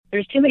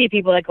there's too many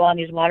people that go on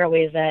these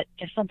waterways that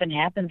if something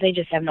happens, they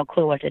just have no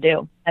clue what to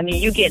do. I mean,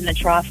 you get in the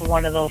trough of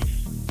one of those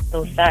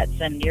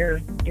sets and you're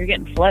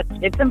getting flipped.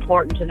 It's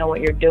important to know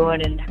what you're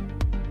doing, and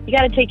you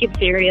got to take it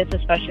serious,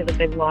 especially the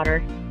big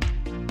water.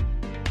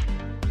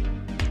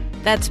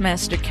 That's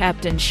Master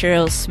Captain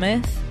Cheryl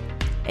Smith,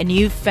 and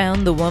you've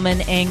found the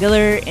Woman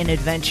Angler and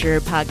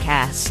Adventurer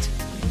podcast.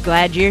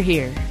 Glad you're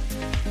here.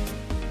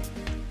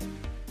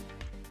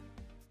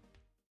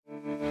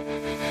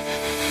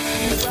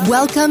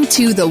 Welcome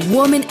to the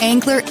Woman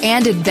Angler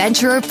and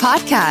Adventurer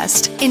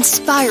podcast,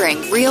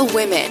 inspiring real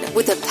women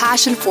with a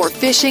passion for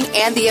fishing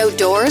and the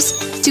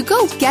outdoors to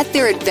go get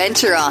their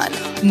adventure on.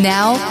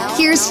 Now,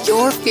 here's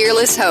your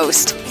fearless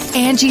host,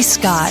 Angie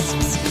Scott.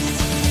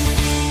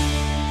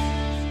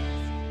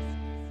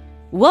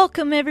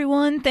 Welcome,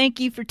 everyone. Thank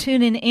you for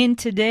tuning in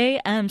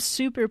today. I'm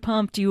super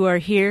pumped you are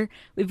here.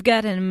 We've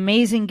got an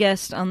amazing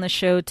guest on the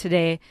show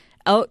today,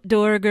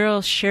 outdoor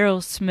girl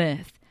Cheryl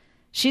Smith.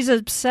 She's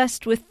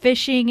obsessed with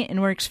fishing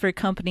and works for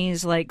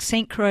companies like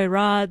St. Croix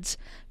Rods,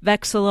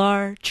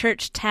 Vexilar,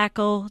 Church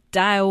Tackle,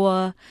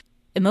 Daiwa,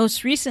 and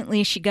most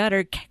recently she got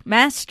her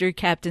Master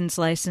Captain's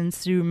license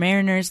through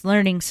Mariner's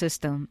Learning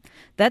System.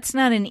 That's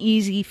not an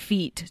easy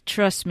feat,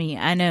 trust me,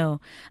 I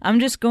know. I'm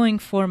just going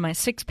for my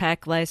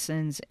 6-pack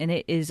license, and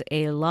it is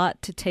a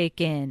lot to take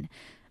in.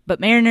 But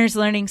Mariner's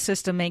Learning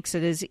System makes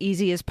it as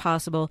easy as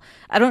possible.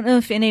 I don't know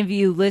if any of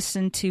you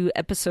listened to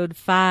episode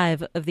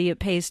 5 of the It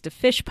Pays to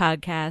Fish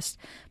podcast,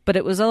 but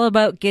it was all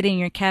about getting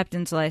your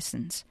captain's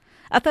license.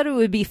 I thought it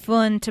would be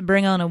fun to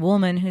bring on a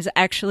woman who's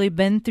actually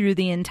been through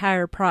the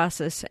entire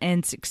process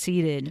and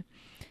succeeded.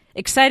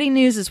 Exciting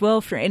news as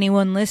well for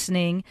anyone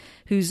listening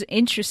who's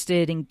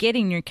interested in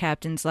getting your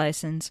captain's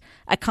license.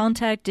 I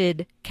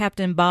contacted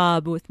Captain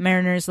Bob with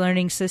Mariner's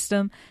Learning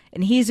System,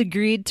 and he's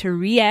agreed to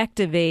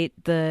reactivate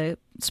the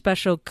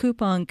special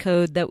coupon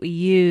code that we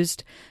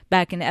used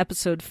back in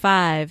episode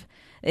 5,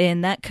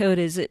 and that code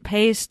is It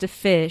Pays to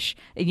Fish,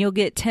 and you'll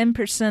get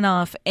 10%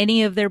 off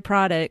any of their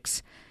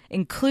products,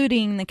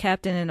 including the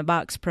Captain in a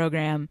Box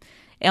program.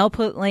 I'll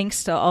put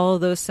links to all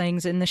of those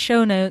things in the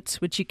show notes,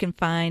 which you can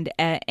find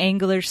at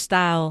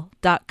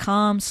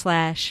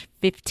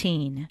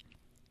anglerstyle.com/15.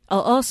 I'll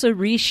also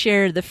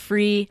reshare the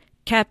free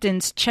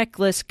Captain's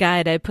Checklist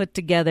guide I put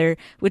together,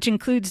 which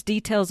includes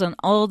details on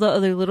all the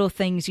other little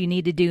things you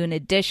need to do in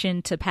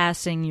addition to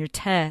passing your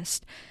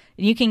test.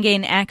 And you can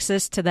gain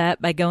access to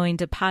that by going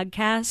to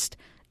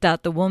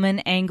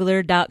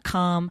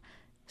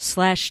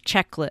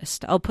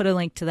podcast.thewomanangler.com/checklist. I'll put a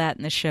link to that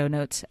in the show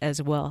notes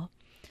as well.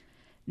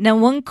 Now,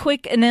 one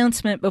quick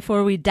announcement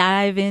before we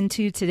dive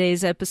into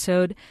today's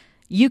episode.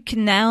 You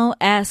can now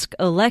ask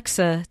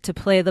Alexa to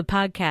play the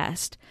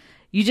podcast.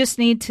 You just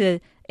need to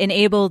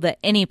enable the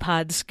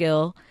AnyPod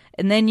skill,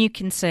 and then you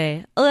can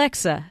say,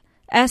 Alexa,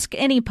 ask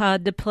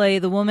AnyPod to play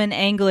the Woman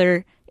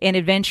Angler and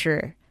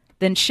Adventurer.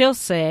 Then she'll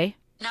say,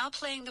 now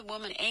playing the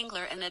Woman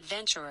Angler and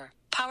Adventurer,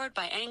 powered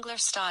by Angler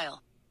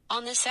Style.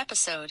 On this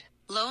episode,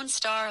 Lone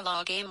Star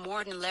Law Game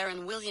Warden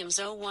Laren Williams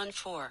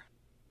 014.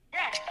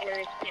 Yeah,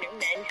 whereas,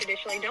 men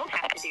traditionally don't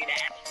have to do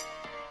that.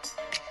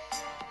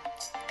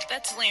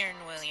 That's Laren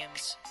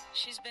Williams.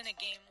 She's been a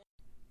game.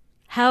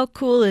 How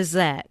cool is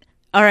that?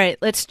 All right,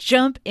 let's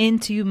jump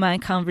into my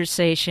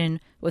conversation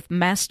with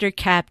Master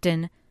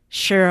Captain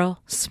Cheryl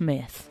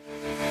Smith.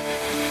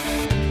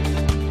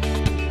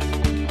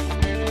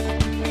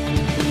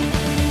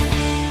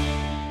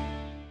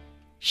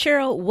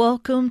 Cheryl,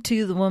 welcome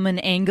to the Woman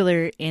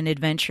Angler and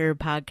Adventurer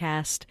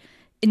podcast.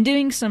 In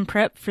doing some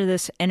prep for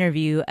this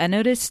interview, I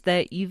noticed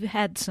that you've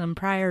had some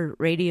prior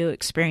radio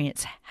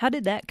experience. How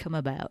did that come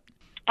about?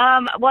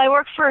 Well, I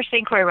work for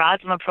St. Croix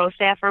Rods. I'm a pro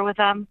staffer with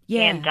them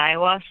and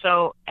Daiwa.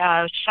 So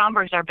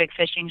Schaumburg's our big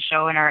fishing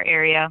show in our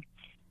area,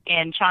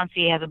 and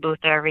Chauncey has a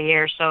booth there every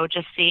year. So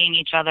just seeing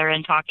each other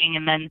and talking,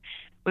 and then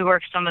we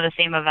work some of the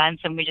same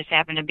events, and we just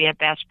happened to be at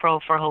Bass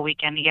Pro for a whole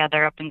weekend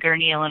together up in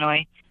Gurnee,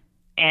 Illinois,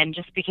 and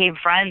just became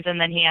friends.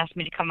 And then he asked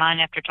me to come on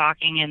after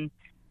talking and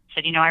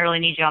said, I really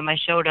need you on my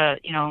show to,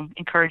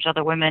 encourage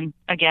other women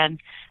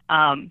again,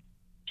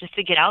 just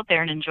to get out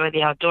there and enjoy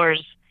the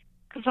outdoors.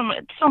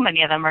 Because so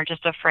many of them are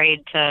just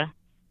afraid to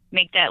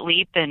make that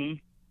leap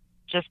and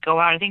just go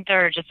out. I think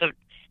they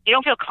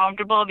don't feel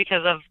comfortable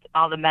because of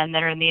all the men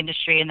that are in the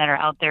industry and that are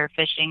out there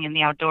fishing in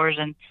the outdoors,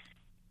 and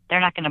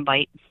they're not going to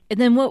bite. And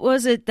then what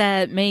was it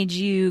that made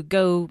you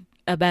go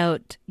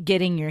about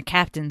getting your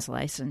captain's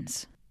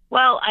license?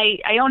 Well,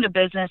 I owned a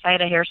business. I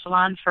had a hair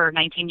salon for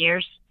 19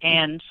 years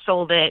and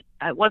sold it.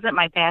 It wasn't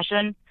my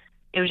passion.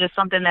 It was just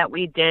something that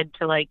we did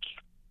to,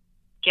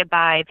 get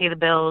by, pay the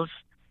bills.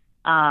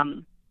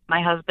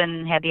 My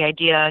husband had the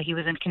idea. He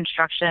was in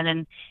construction,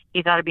 and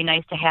he thought it'd be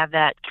nice to have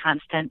that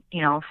constant,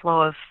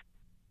 flow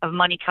of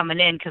money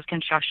coming in, because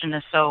construction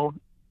is so,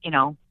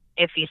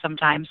 iffy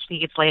sometimes. He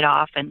gets laid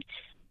off, and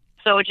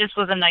so it just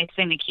was a nice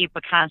thing to keep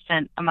a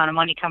constant amount of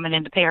money coming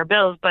in to pay our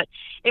bills. But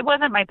it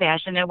wasn't my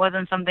passion. It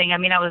wasn't something. I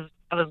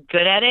was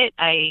good at it.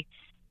 I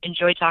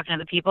enjoyed talking to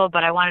the people,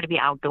 but I wanted to be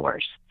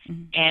outdoors.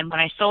 Mm-hmm. And when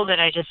I sold it,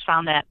 I just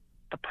found that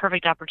a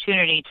perfect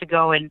opportunity to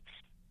go and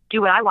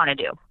do what I want to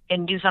do.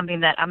 and do something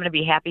that I'm going to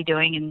be happy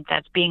doing, and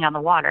that's being on the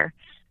water.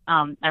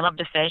 I love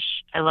to fish.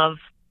 I love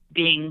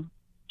being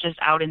just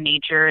out in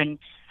nature, and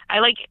I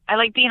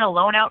like being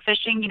alone out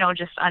fishing,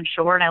 just on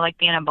shore, and I like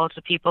being on boats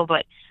with people,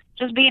 but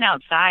just being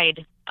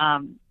outside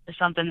is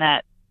something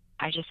that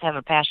I just have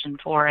a passion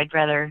for. I'd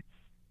rather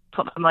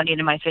put my money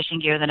into my fishing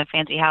gear than a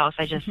fancy house.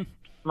 I just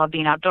love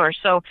being outdoors.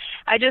 So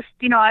I just,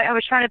 I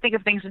was trying to think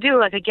of things to do.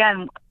 Like,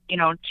 again,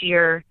 to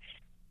your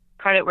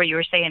credit where you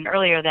were saying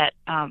earlier that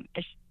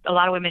a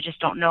lot of women just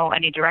don't know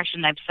any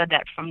direction. I've said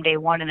that from day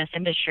one in this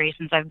industry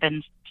since I've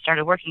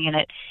started working in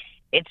it.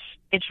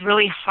 It's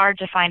really hard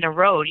to find a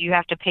road. You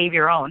have to pave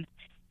your own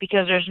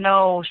because there's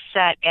no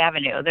set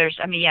avenue.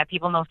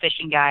 People know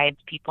fishing guides,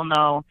 people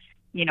know,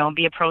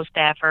 be a pro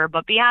staffer,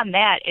 but beyond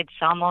that, it's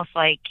almost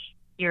like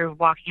you're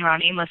walking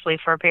around aimlessly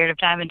for a period of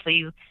time until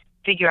you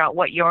figure out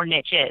what your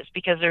niche is,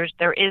 because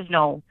there is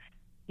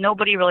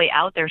nobody really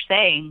out there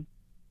saying,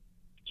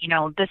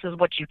 this is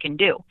what you can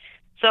do.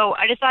 So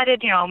I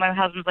decided, my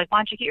husband's like, why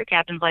don't you get your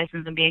captain's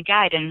license and be a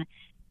guide? And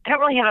I don't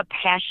really have a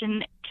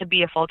passion to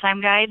be a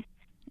full-time guide.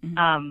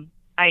 Mm-hmm.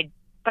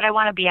 But I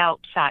want to be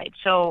outside.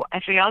 So I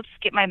figured I'll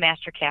just get my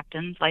Master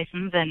Captain's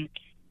license and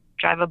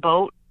drive a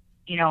boat,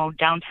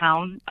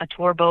 downtown, a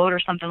tour boat or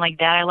something like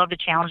that. I love to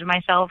challenge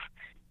myself.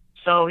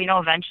 So,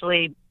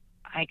 eventually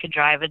I could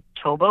drive a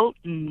towboat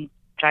and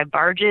drive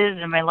barges,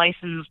 and my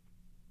license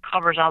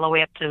covers all the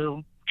way up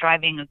to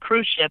driving a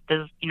cruise ship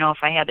if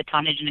I had the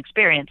tonnage and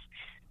experience.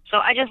 So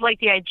I just like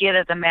the idea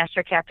that the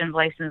Master Captain's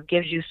license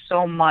gives you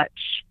so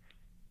much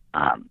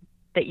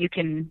that you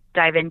can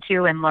dive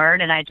into and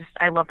learn, and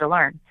I love to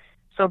learn.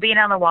 So being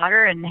on the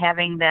water and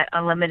having that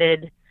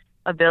unlimited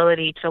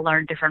ability to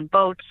learn different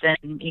boats and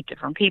meet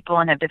different people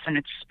and have different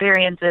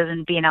experiences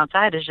and being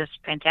outside is just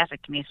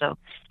fantastic to me. So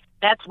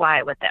that's why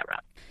I went that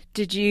route.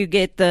 Did you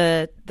get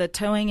the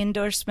towing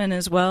endorsement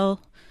as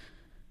well?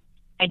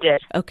 I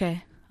did.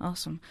 Okay,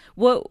 awesome.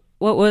 What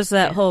was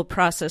that whole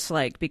process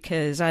like?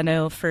 Because I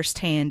know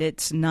firsthand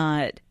it's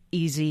not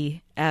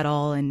easy at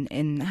all,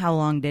 and how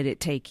long did it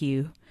take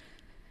you?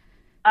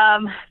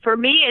 For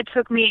me, it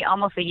took me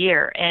almost a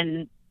year,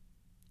 and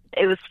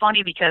it was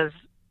funny because,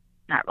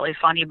 not really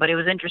funny, but it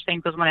was interesting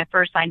because when I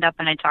first signed up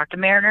and I talked to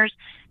Mariners,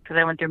 because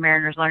I went through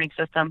Mariners Learning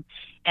System,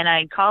 and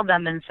I called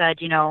them and said,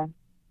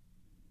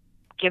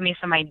 give me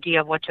some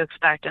idea of what to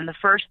expect. And the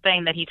first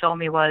thing that he told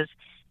me was,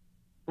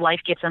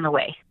 life gets in the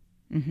way.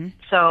 Mm-hmm.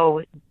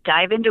 So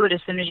dive into it as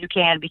soon as you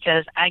can,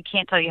 because I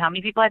can't tell you how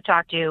many people I've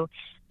talked to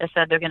that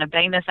said they're going to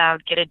bang this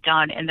out, get it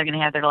done, and they're going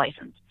to have their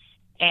license.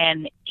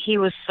 And he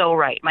was so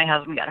right. My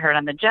husband got hurt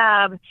on the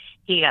job.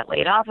 He got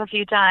laid off a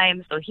few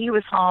times. So he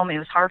was home. It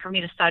was hard for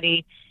me to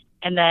study.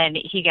 And then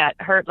he got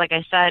hurt, like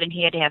I said, and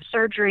he had to have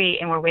surgery,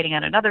 and we're waiting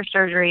on another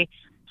surgery.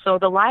 So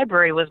the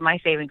library was my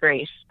saving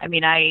grace.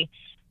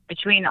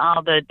 Between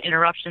all the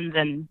interruptions,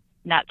 and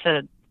not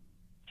to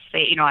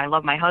say, I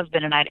love my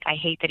husband and I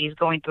hate that he's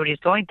going through what he's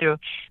going through,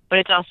 but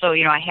it's also,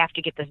 I have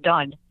to get this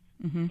done.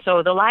 Mm-hmm.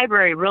 So the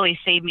library really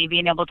saved me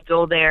being able to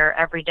go there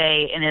every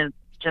day, and it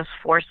just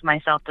forced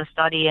myself to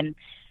study. And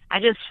I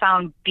just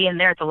found being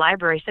there at the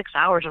library, 6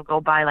 hours would go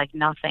by like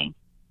nothing.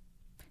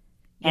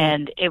 Yeah.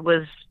 And it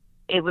was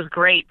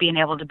great being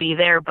able to be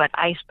there, but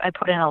I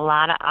put in a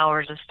lot of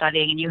hours of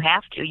studying, and you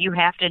have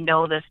to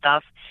know this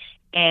stuff.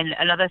 And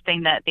another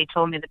thing that they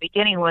told me at the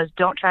beginning was,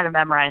 don't try to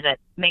memorize it.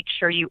 Make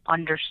sure you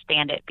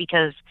understand it,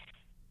 because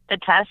the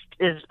test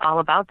is all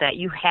about that.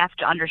 You have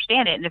to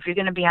understand it. And if you're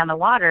going to be on the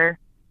water,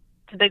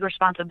 it's a big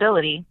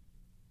responsibility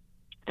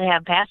to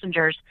have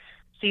passengers.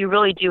 So you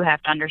really do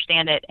have to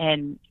understand it.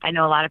 And I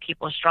know a lot of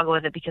people struggle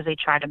with it because they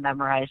try to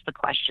memorize the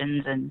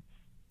questions. And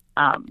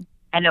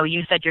I know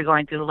you said you're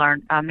going through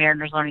the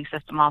Mariners Learning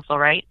System also,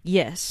 right?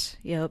 Yes.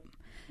 Yep.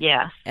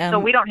 Yeah. So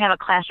we don't have a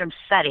classroom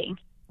setting.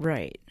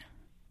 Right.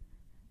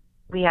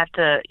 We have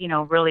to,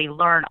 really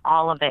learn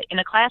all of it. In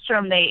a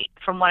classroom,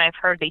 from what I've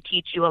heard, they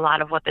teach you a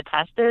lot of what the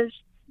test is,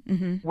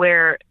 mm-hmm.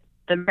 where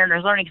the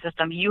Mariners Learning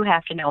System, you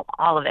have to know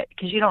all of it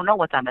because you don't know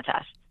what's on the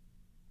test.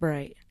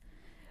 Right.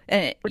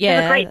 Which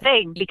is a great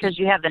thing because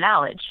you have the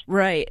knowledge.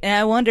 Right. And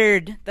I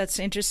wondered, that's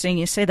interesting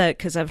you say that,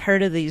 because I've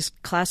heard of these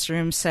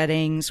classroom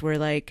settings where,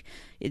 like,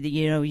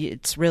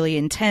 it's really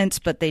intense,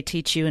 but they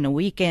teach you in a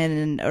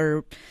weekend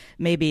or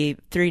maybe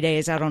 3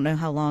 days. I don't know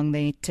how long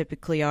they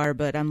typically are,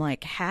 but I'm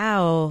like,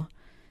 how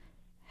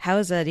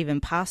is that even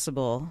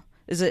possible?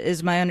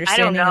 Is my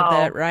understanding of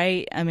that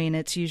right?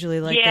 It's usually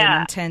like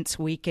an intense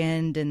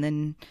weekend and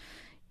then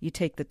you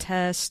take the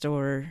test,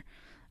 or...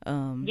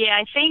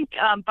 I think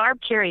Barb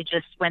Carey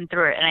just went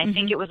through it, and I mm-hmm.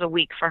 think it was a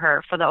week for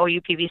her for the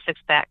OUPV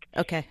 6-pack.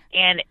 Okay.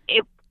 And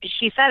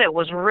she said it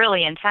was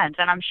really intense,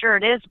 and I'm sure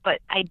it is, but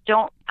I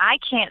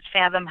can't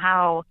fathom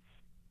how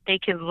they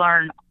could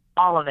learn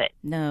all of it.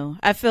 No,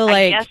 I feel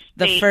like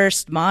the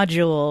first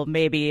module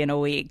maybe in a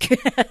week.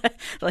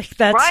 Like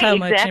that's right, how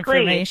much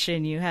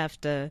information you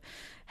have to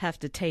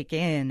take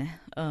in.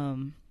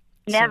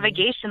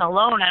 Navigation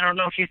alone, I don't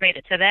know if you've made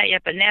it to that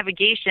yet, but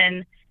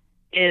navigation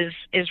is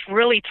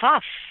really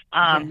tough.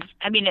 I'm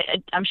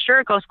sure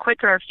it goes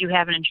quicker if you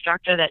have an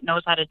instructor that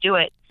knows how to do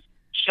it.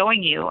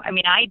 showing you. I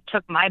mean, I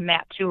took my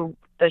map to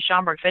the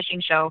Schaumburg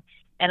Fishing Show,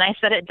 and I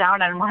set it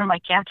down on one of my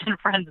captain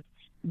friends'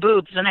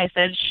 booths, and I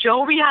said,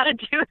 show me how to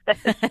do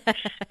this.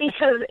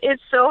 Because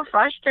it's so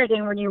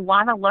frustrating when you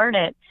want to learn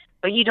it,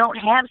 but you don't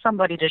have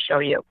somebody to show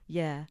you.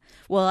 Yeah.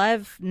 Well,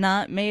 I've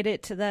not made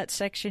it to that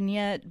section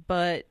yet,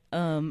 but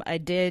I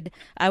did.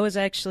 I was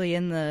actually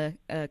in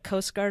the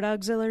Coast Guard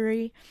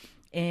Auxiliary,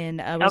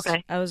 and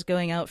I was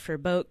going out for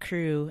boat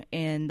crew,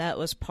 and that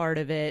was part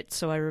of it.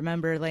 So I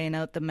remember laying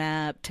out the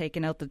map,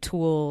 taking out the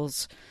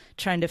tools,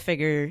 trying to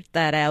figure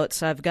that out.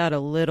 So I've got a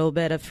little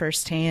bit of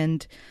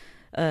firsthand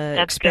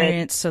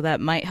experience, so that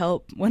might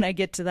help when I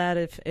get to that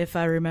if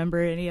I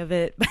remember any of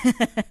it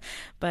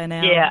by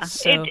now. Yeah,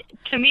 so.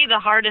 To me, the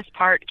hardest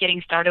part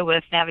getting started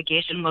with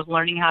navigation was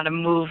learning how to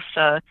move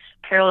the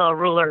parallel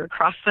ruler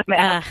across the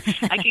map.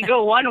 I could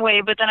go one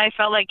way, but then I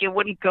felt like it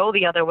wouldn't go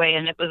the other way,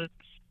 and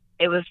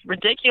it was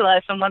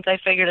ridiculous. And once I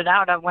figured it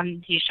out,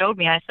 when he showed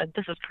me, I said,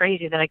 this is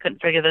crazy that I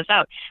couldn't figure this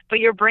out. But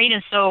your brain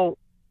is so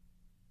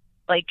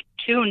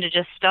tuned to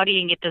just study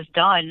and get this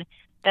done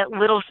that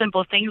little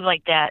simple things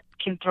like that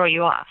can throw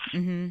you off.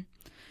 Mm-hmm.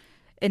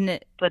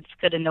 But it's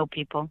good to know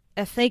people.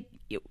 I think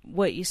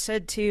what you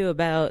said too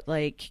about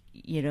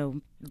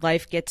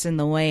life gets in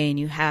the way and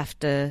you have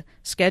to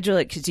schedule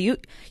it, because you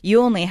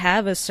only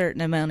have a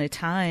certain amount of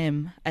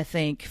time, I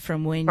think,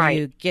 from when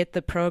you get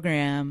the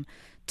program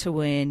to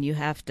when you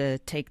have to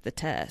take the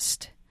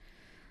test.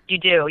 You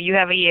do. You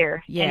have a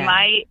year. Yeah. And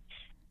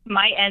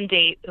my end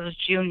date was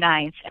June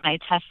 9th, and I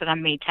tested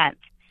on May 10th.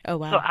 Oh,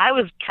 wow. So I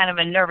was kind of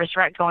a nervous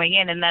wreck going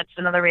in, and that's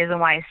another reason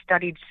why I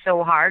studied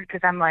so hard,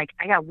 because I'm like,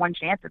 I got one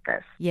chance at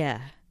this.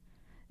 Yeah.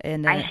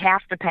 And I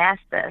have to pass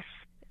this.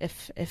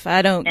 If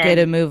I don't get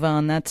a move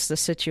on, that's the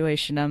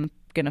situation I'm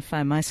going to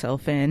find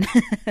myself in.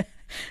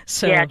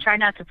 So yeah, try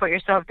not to put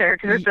yourself there,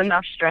 because it's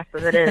enough stress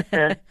as it is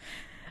to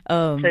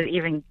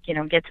even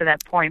get to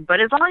that point.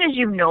 But as long as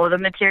you know the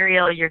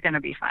material, you're going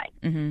to be fine.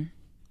 Mm-hmm.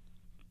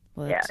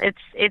 Well, yeah,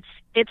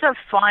 it's a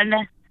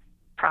fun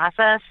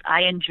process.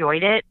 I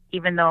enjoyed it,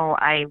 even though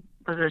I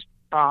was a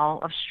ball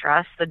of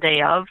stress the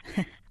day of.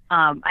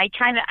 I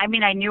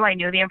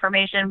knew the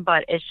information,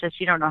 but it's just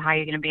you don't know how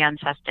you're going to be on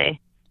test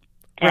day.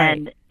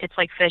 And it's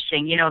like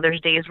fishing.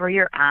 There's days where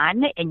you're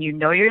on and you're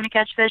going to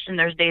catch fish, and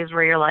there's days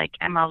where you're like,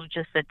 I might as well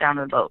just sit down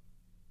in the boat.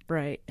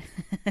 Right.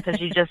 Because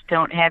you just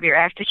don't have your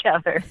act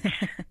together.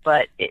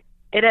 But it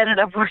ended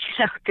up working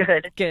out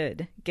good.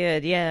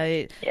 Good.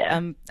 Yeah.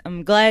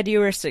 I'm glad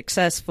you were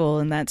successful,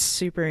 and that's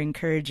super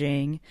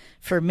encouraging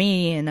for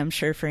me, and I'm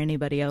sure for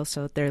anybody else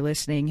out there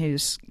listening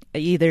who's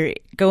either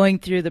going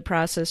through the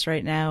process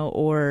right now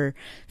or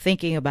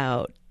thinking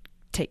about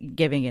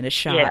giving it a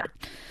shot. Yeah.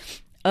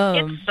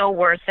 It's so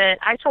worth it.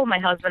 I told my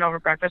husband over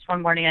breakfast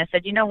one morning, I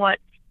said, you know what?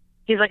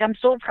 He's like, I'm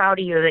so proud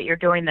of you that you're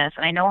doing this,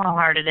 and I know how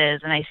hard it is,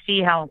 and I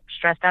see how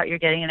stressed out you're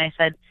getting. And I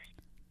said,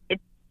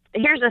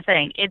 here's the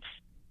thing.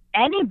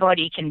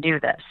 Anybody can do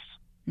this.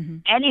 Mm-hmm.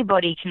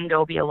 Anybody can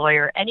go be a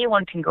lawyer.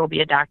 Anyone can go be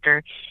a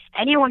doctor.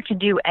 Anyone can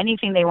do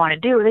anything they want to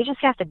do. They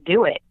just have to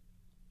do it,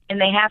 and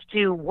they have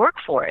to work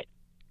for it.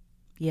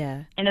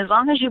 Yeah. And as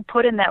long as you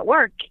put in that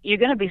work, you're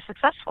going to be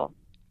successful.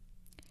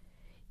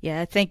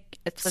 Yeah, I think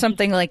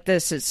something like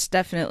this is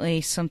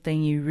definitely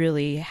something you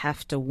really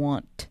have to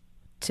want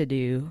to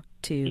do.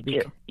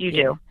 You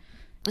do.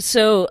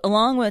 So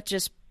along with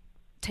just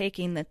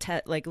taking the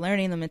test,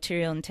 learning the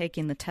material and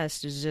taking the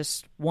test is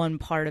just one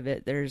part of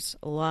it. There's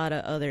a lot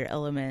of other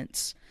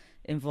elements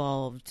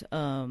involved,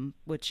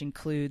 which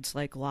includes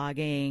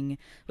logging.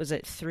 Was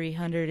it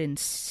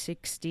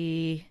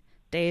 360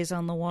 days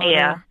on the water?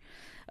 Yeah.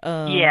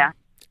 Yeah.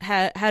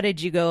 How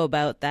did you go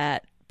about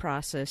that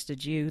process?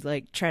 Did you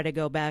try to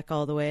go back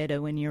all the way to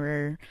when you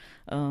were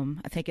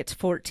I think it's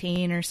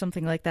 14 or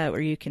something like that,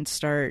 where you can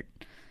start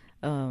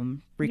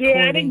recording?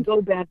 Yeah, I didn't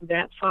go back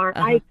that far.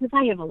 Because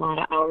I have a lot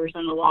of hours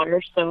in the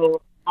water, so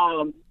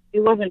it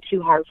wasn't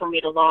too hard for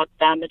me to log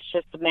them. It's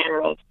just a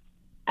matter of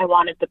I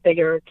wanted the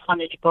bigger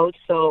tonnage boats,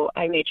 so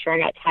I made sure I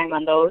got time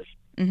on those.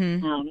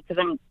 Mm-hmm. Because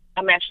I'm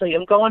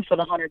going for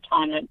the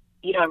 100-ton, and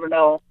you never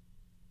know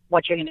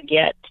what you're going to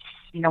get.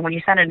 When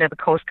you send it to the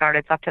Coast Guard,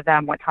 it's up to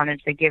them what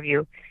tonnage they give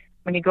you.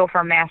 When you go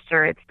for a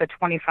master, it's the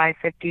 25,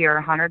 50, or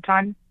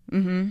 100-ton.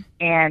 Mm-hmm.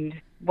 And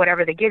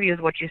whatever they give you is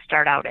what you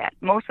start out at.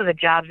 Most of the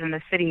jobs in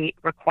the city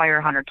require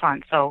 100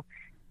 tons, so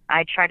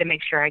I tried to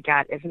make sure I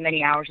got as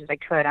many hours as I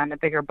could on the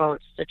bigger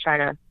boats to try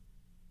to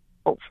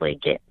hopefully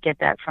get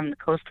that from the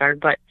Coast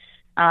Guard. But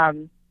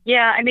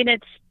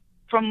it's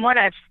from what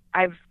I've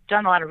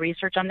done a lot of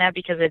research on that,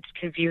 because it's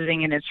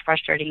confusing and it's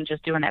frustrating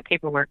just doing that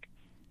paperwork.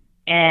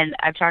 And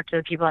I've talked to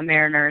the people at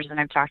Mariners, and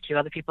I've talked to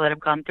other people that have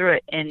gone through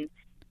it, and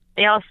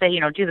they all say,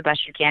 do the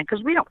best you can,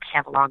 because we don't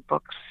have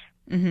logbooks.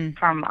 Mm-hmm.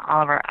 From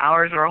all of our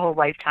hours or our whole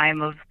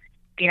lifetime of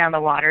being on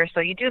the water.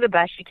 So you do the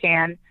best you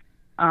can.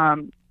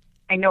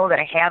 I know that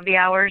I have the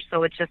hours,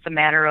 so it's just a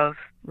matter of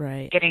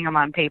getting them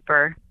on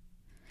paper.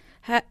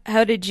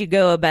 How did you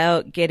go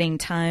about getting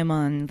time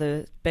on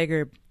the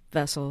bigger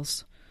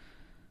vessels?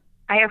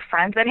 I have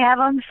friends that have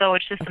them, so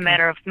it's just a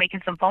matter of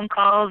making some phone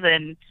calls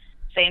and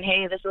saying,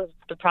 hey, this is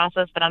the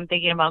process that I'm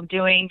thinking about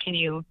doing. Can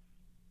you,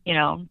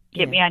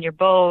 get me on your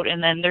boat?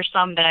 And then there's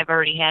some that I've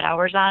already had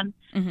hours on.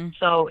 Mm-hmm.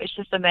 So it's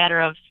just a matter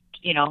of,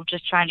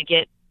 just trying to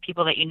get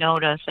people that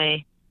to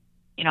say,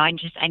 I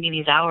need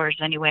these hours.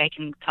 Any way I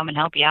can come and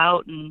help you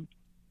out, and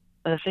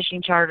with a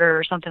fishing charter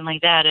or something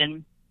like that.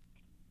 And,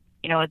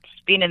 it's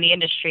being in the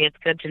industry, it's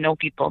good to know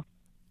people.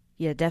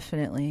 Yeah,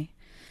 definitely.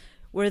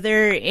 Were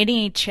there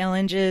any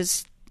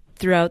challenges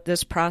throughout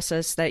this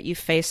process that you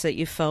faced that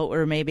you felt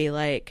were maybe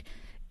like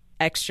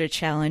extra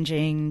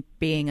challenging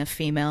being a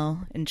female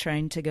and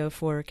trying to go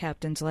for a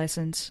captain's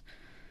license?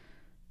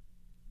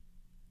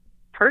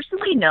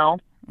 Personally, no.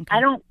 Okay. I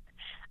don't,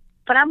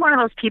 but I'm one of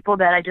those people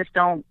that I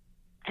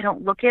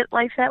don't look at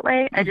life that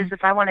way. Mm-hmm.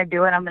 If I want to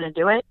do it, I'm going to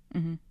do it.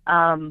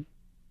 Mm-hmm.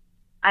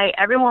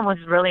 Everyone was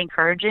really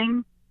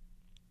encouraging.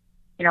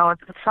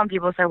 Some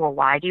people say, well,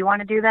 why do you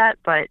want to do that?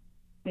 But,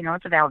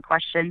 it's a valid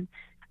question.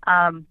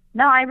 No,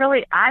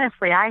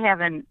 honestly, I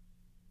haven't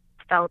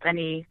felt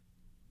anything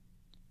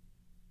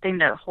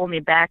to hold me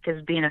back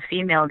as being a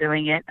female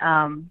doing it.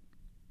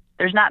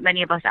 There's not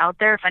many of us out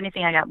there. If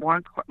anything, I got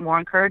more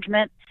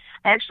encouragement.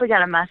 I actually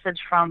got a message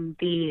from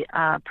the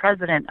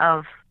president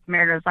of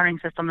Mariners Learning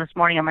System this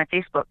morning on my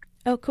Facebook.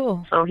 Oh,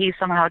 cool. So he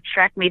somehow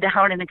tracked me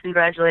down and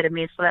congratulated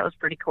me, so that was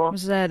pretty cool.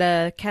 Was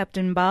that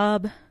Captain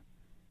Bob?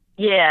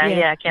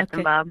 Yeah,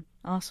 Captain Bob.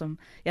 Awesome.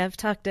 Yeah, I've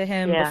talked to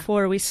him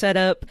before. We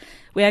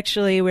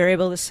were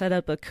able to set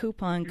up a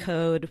coupon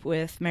code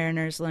with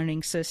Mariners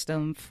Learning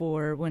System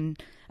for when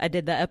I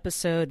did the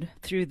episode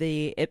through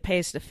the It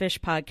Pays to Fish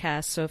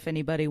podcast. So if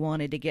anybody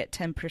wanted to get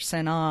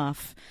 10%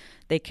 off,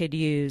 they could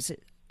use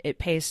It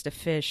Pays to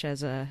Fish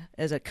as a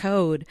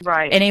code.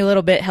 Right. Any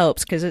little bit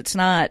helps because it's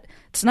not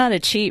a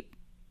cheap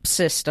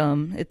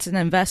system. It's an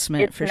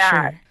investment for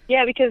sure.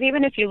 Yeah, because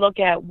even if you look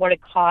at what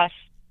it costs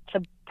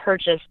to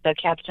purchase the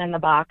Captain in the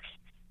Box,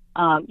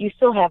 you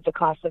still have the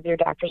cost of your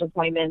doctor's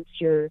appointments,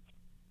 your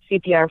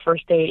CPR,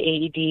 first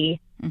aid, AED,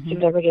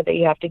 certificate that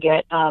you have to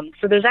get.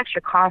 So there's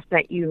extra costs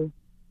that you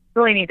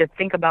really need to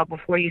think about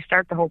before you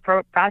start the whole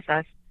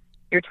process.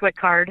 Your TWIC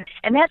card.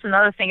 And that's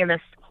another thing in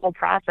this whole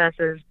process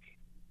is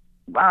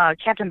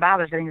Captain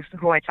Bob is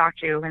who I talked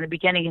to in the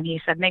beginning, and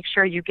he said, make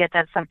sure you get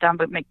that stuff done,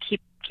 but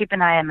keep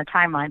an eye on the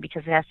timeline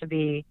because it has to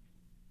be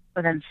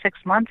within 6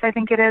 months, I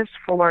think it is,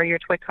 for your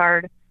TWIC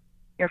card,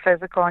 your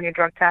physical, and your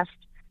drug test.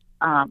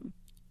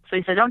 So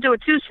he said, don't do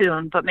it too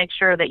soon, but make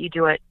sure that you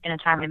do it in a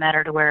timely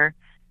manner to where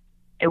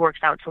it works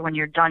out. So when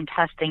you're done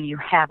testing, you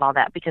have all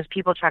that, because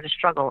people try to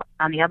struggle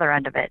on the other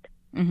end of it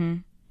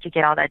to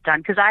get all that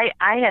done. Because I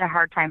had a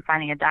hard time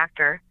finding a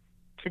doctor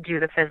to do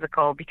the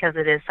physical because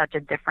it is such a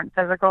different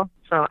physical.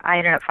 So I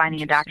ended up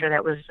finding a doctor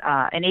that was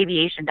an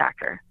aviation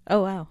doctor.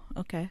 Oh, wow.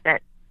 Okay.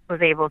 That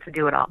was able to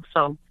do it all.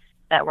 So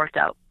that worked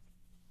out.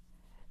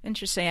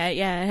 Interesting. I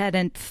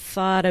hadn't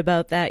thought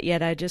about that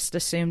yet. I just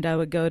assumed I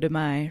would go to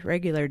my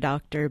regular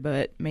doctor,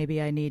 but maybe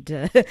I need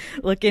to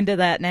look into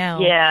that now.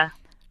 Yeah.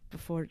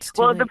 Before it's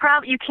too late. The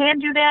problem, you can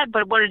do that,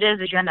 but what it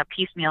is you end up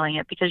piecemealing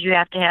it because you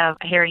have to have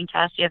a hearing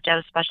test, you have to have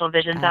a special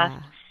vision test,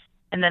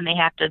 and then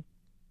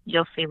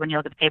you'll see when you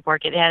look at the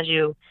paperwork,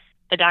 the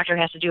doctor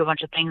has to do a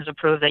bunch of things to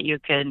prove that you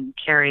can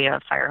carry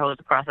a fire hose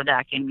across the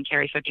deck and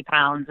carry 50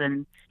 pounds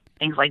and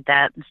things like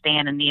that, and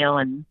stand and kneel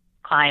and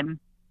climb.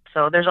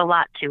 So there's a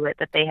lot to it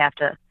that they have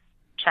to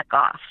check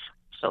off.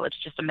 So it's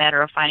just a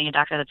matter of finding a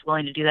doctor that's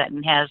willing to do that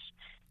and has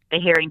the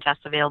hearing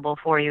test available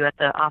for you at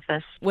the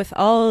office. With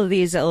all of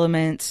these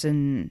elements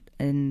and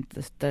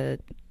the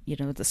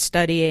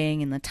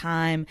studying and the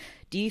time,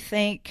 do you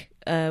think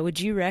would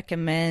you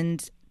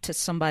recommend to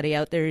somebody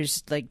out there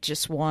who's like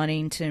just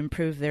wanting to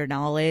improve their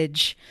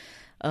knowledge,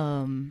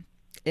 and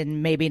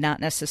maybe not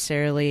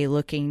necessarily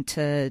looking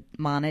to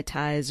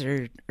monetize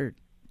or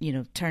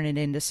turn it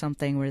into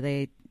something where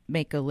they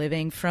make a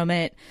living from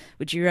it,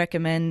 would you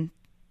recommend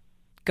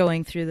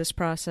going through this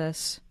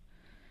process?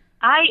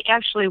 I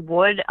actually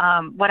would.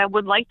 What I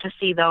would like to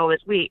see, though, is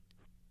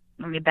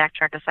let me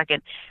backtrack a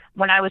second.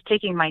 When I was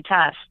taking my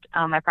test,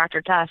 my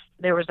proctor test,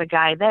 there was a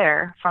guy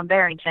there from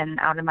Barrington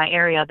out in my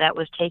area that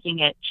was taking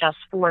it just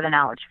for the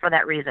knowledge, for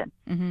that reason.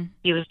 Mm-hmm.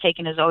 He was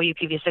taking his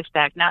OUPV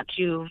six-pack, not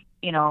to,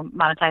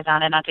 monetize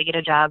on it, not to get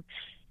a job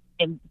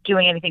and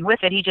doing anything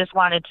with it. He just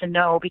wanted to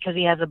know because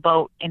he has a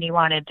boat and he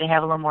wanted to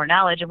have a little more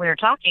knowledge. And we were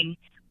talking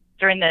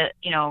during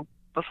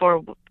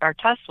before our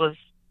test was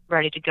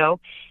ready to go.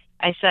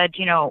 I said,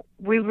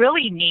 we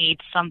really need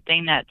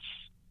something that's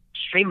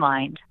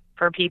streamlined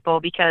for people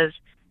because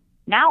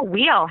now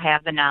we all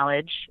have the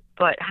knowledge,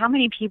 but how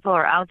many people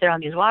are out there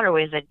on these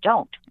waterways that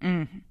don't?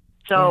 Mm-hmm.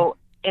 So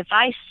if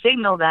I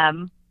signal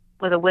them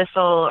with a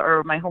whistle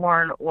or my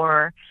horn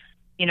or,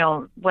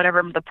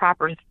 whatever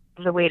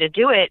the way to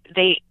do it,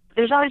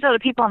 there's all these other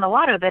people on the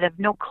water that have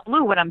no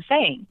clue what I'm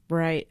saying.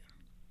 Right.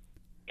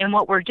 And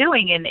what we're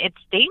doing, and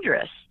it's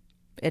dangerous.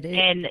 It is.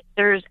 And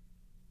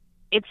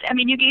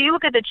you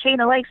look at the chain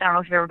of lakes, I don't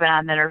know if you've ever been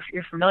on that or if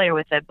you're familiar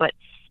with it, but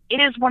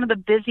it is one of the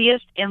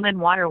busiest inland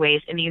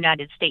waterways in the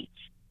United States.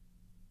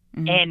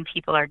 Mm-hmm. And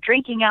people are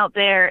drinking out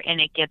there,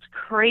 and it gets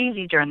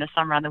crazy during the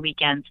summer on the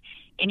weekends.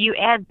 And you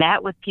add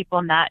that with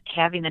people not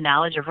having the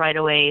knowledge of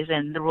right-of-ways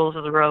and the rules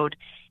of the road,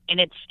 and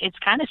it's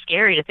kind of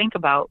scary to think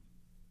about.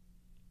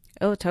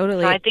 Oh,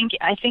 totally. So I think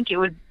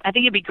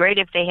it'd be great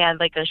if they had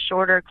like a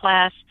shorter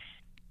class.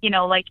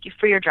 Like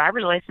for your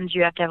driver's license,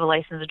 you have to have a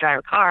license to drive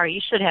a car.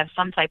 You should have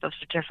some type of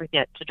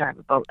certificate to drive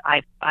a boat,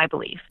 I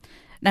believe.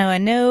 Now,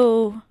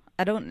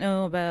 I don't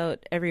know about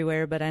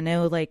everywhere, but I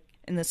know like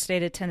in the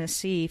state of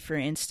Tennessee, for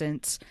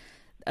instance,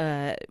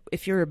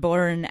 if you were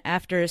born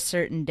after a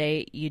certain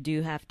date, you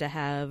do have to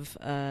have,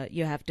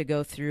 you have to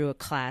go through a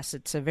class.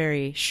 It's a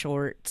very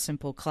short,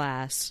 simple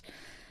class.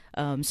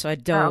 So I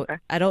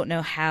don't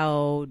know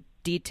how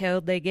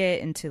detailed they get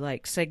into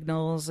like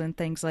signals and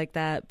things like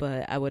that,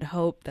 but I would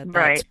hope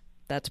that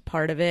that's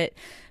part of it.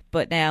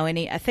 But now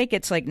I think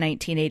it's like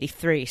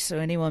 1983, so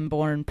anyone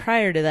born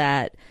prior to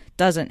that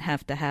doesn't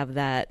have to have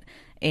that.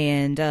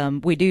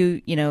 And we do,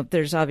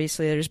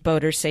 there's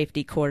boater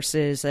safety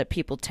courses that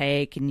people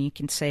take, and you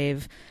can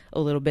save a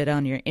little bit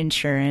on your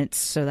insurance.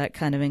 So that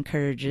kind of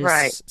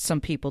encourages some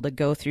people to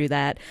go through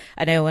that.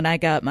 I know when I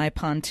got my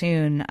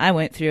pontoon, I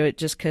went through it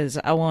just because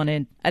I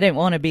didn't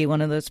want to be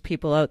one of those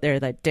people out there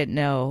that didn't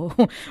know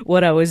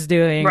what I was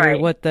doing or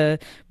what the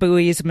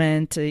buoys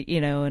meant,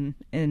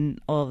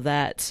 and all of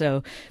that.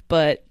 So,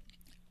 but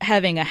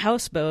having a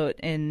houseboat,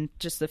 and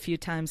just the few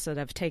times that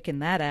I've taken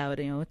that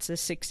out, it's a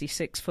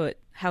 66-foot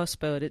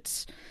houseboat.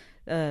 It's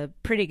a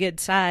pretty good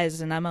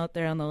size, and I'm out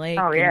there on the lake.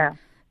 Oh, yeah.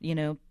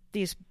 And,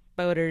 these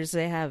boaters,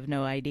 they have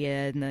no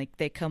idea, and like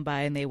they come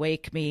by and they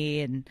wake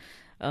me, and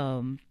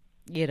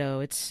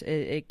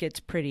it gets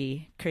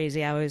pretty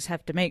crazy. I always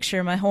have to make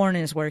sure my horn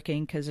is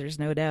working, because there's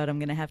no doubt I'm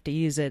going to have to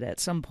use it at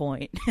some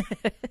point.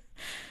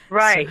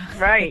 Right.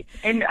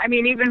 And I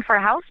mean, even for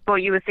a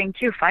houseboat, you would think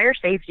too, fire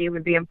safety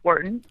would be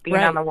important, being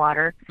on the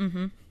water.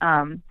 Mm-hmm.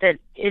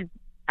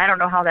 I don't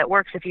know how that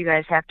works. If you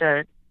guys have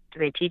to, do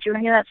they teach you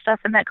any of that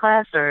stuff in that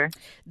class, or?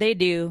 They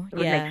do. It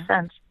would make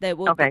sense.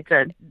 Okay,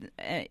 good.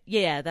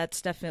 Yeah,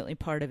 that's definitely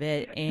part of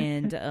it.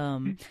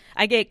 And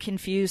I get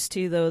confused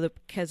too, though,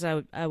 because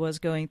I was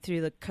going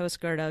through the Coast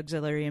Guard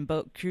Auxiliary and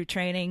boat crew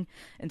training,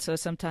 and so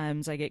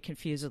sometimes I get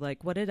confused with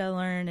like, what did I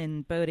learn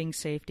in boating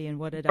safety, and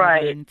what did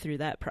I learn through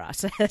that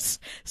process?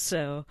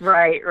 So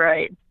right.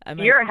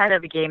 You're ahead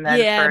of the game then.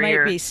 Yeah, I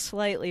might be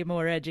slightly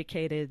more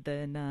educated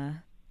than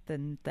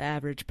the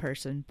average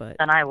person, but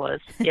than I was.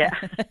 Yeah.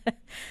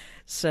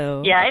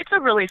 So yeah, it's a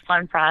really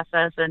fun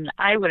process, and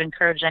I would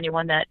encourage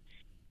anyone that,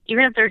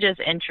 even if they're just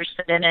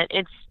interested in it,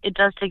 it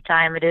does take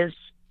time. It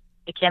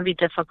can be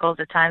difficult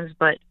at times,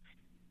 but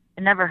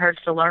it never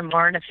hurts to learn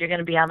more. And if you're going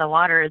to be on the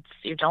water,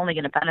 you're only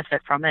going to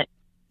benefit from it.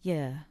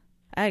 Yeah,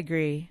 I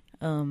agree.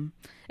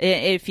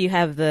 If you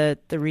have the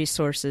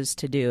resources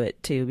to do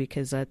it too,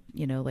 because that,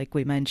 like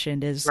we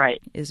mentioned, is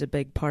a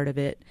big part of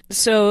it.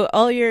 So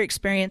all your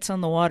experience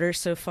on the water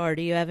so far,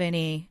 do you have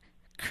any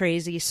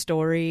crazy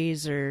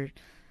stories or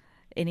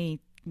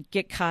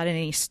get caught in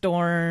any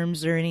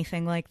storms or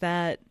anything like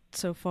that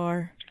so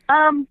far?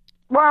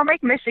 Well,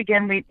 Lake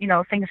Michigan,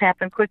 things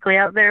happen quickly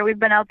out there. We've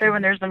been out there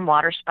when there's been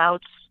water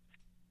spouts.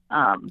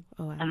 I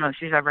don't know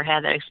if you've ever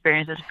had that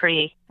experience.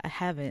 I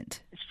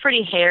haven't. It's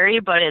pretty hairy,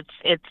 but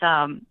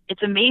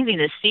it's amazing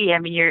to see. I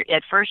mean,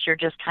 at first you're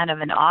just kind of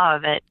in awe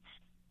of it.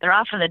 They're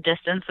off in the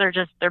distance.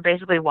 They're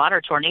basically water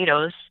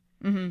tornadoes.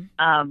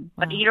 Mm-hmm.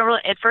 But you don't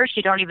really, at first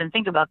you don't even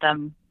think about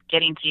them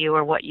getting to you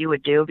or what you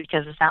would do,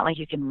 because it's not like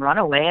you can run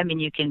away. I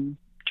mean, you can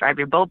drive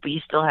your boat, but you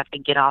still have to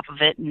get off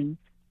of it, and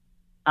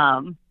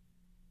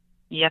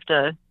you have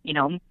to,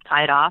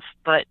 tie it off.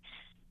 But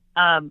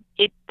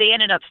they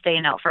ended up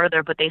staying out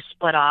further, but they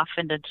split off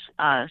into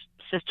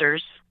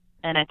sisters,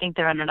 and I think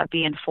there ended up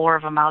being 4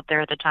 of them out there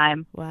at the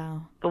time.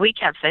 Wow. But we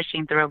kept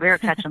fishing through it. We were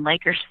catching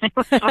Lakers. It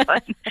was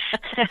fun.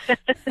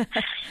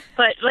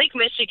 But Lake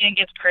Michigan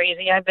gets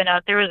crazy. I've been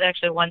out there. Was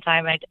actually one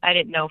time I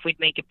didn't know if we'd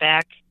make it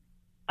back.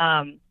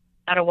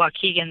 Out of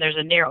Waukegan, there's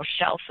a narrow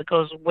shelf that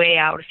goes way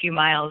out a few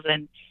miles,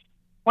 and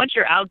once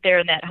you're out there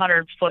in that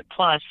 100-foot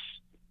plus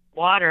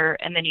water,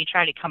 and then you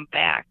try to come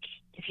back,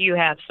 if you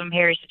have some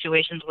hairy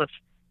situations with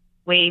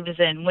waves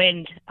and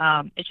wind,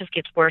 it just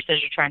gets worse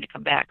as you're trying to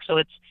come back. So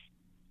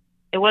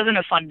it wasn't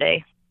a fun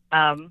day.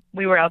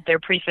 We were out there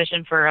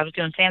pre-fishing I was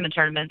doing salmon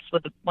tournaments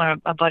with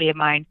a buddy of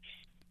mine,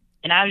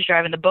 and I was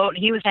driving the boat,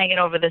 and he was hanging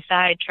over the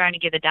side trying to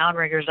get the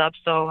downriggers up.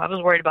 So I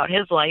was worried about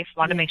his life,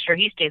 wanted to make sure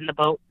he stayed in the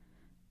boat.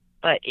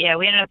 But yeah,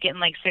 we ended up getting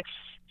like 6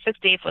 to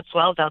 8 foot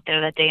swells out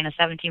there that day in a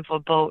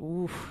 17-foot boat.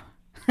 Oof.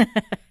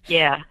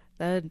 Yeah.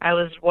 I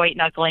was white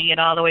knuckling it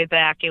all the way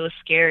back. It was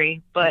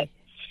scary, but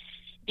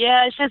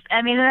yeah, it's just,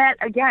 I mean, that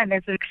again,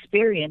 it's an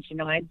experience.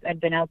 I've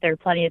been out there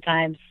plenty of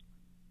times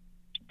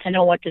to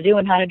know what to do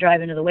and how to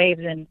drive into the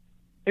waves. And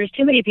there's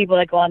too many people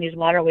that go on these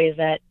waterways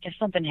that if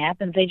something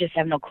happens, they just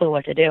have no clue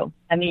what to do.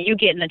 I mean, you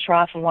get in the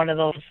trough of one of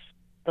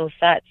those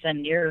sets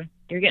and you're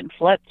getting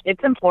flipped.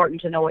 It's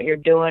important to know what you're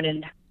doing,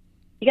 and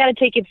you got to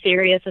take it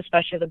serious,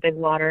 especially the big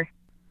water.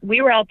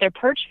 We were out there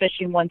perch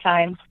fishing one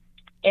time,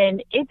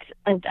 and I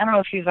don't know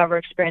if you've ever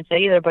experienced that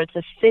either, but it's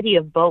a city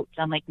of boats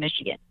on Lake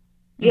Michigan.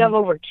 You have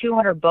over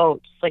 200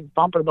 boats, like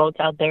bumper boats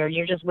out there, and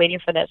you're just waiting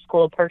for that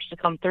school of perch to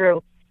come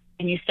through,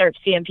 and you start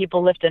seeing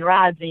people lifting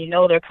rods, and you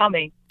know they're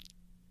coming.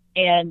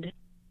 And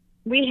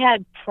we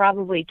had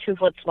probably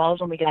 2-foot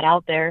swells when we got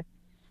out there,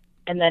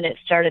 and then it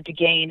started to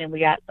gain, and we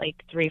got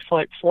like 3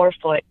 foot, 4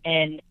 foot,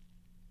 and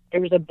there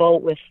was a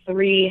boat with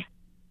 3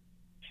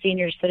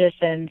 senior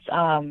citizens.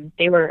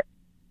 They were,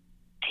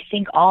 I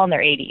think, all in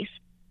their 80s.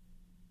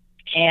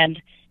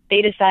 And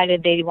they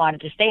decided they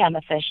wanted to stay on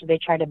the fish. So they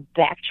tried to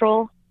back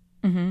troll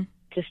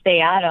to stay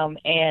on them,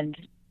 and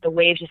the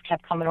waves just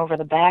kept coming over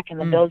the back, and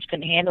the bilge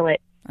couldn't handle it.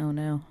 Oh,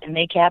 no. And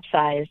they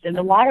capsized. And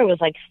the water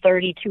was like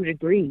 32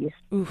 degrees.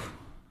 Oof.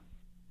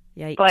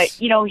 Yikes. But,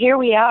 you know, here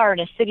we are in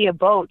a city of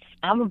boats.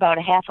 I'm about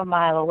a half a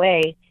mile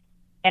away,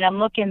 and I'm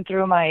looking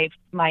through my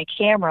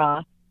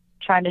camera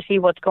trying to see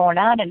what's going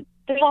on, and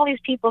there's all these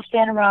people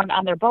standing around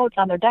on their boats,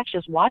 on their decks,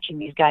 just watching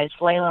these guys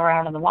flailing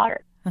around in the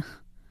water.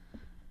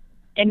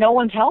 And no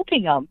one's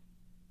helping them.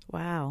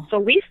 Wow. So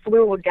we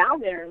flew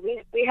down there.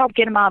 We helped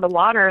get them out of the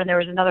water, and there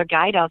was another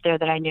guide out there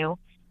that I knew,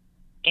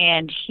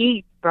 and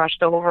he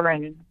brushed over,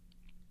 and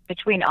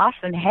between us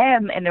and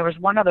him, and there was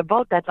one other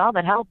boat, that's all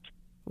that helped.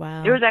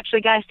 Wow. There was actually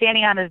a guy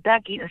standing on his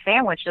deck eating a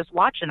sandwich, just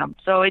watching them.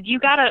 So you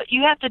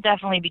have to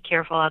definitely be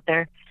careful out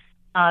there.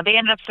 They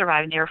ended up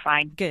surviving. They were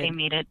fine. Good. They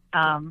made it,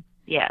 to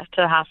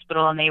the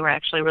hospital, and they were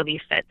actually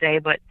released that day.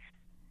 But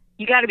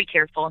you got to be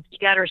careful. You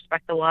got to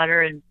respect the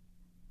water, and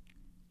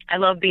I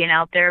love being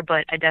out there,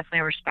 but I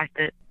definitely respect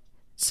it.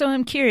 So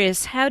I'm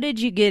curious, how did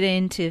you get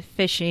into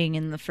fishing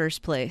in the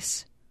first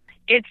place?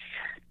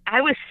 I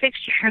was 6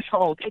 years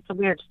old. It's a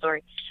weird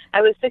story.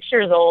 I was 6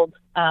 years old.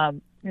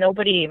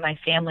 Nobody in my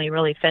family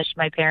really fished.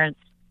 My parents,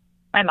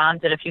 my mom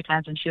did a few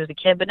times when she was a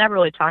kid, but never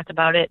really talked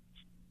about it.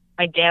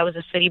 My dad was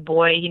a city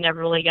boy. He never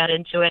really got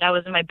into it. I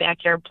was in my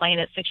backyard playing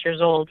at 6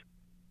 years old,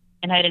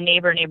 and I had a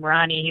neighbor named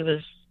Ronnie. He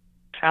was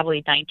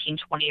probably 19,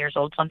 20 years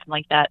old, something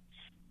like that.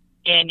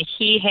 And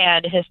he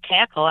had his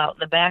tackle out in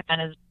the back on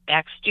his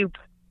back stoop,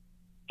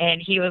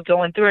 and he was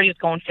going through it. He was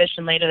going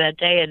fishing later that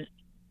day, and it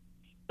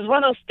was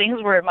one of those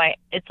things where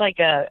it's like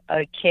a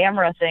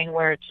camera thing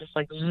where it just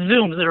like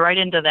zooms it right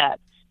into that,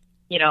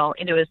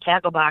 into his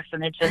tackle box,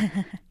 and it just,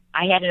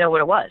 I had to know what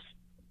it was.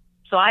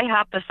 So I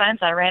hopped the fence,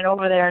 I ran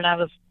over there, and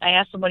I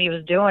asked him what he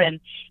was doing, and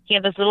he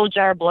had this little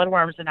jar of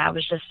bloodworms, and I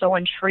was just so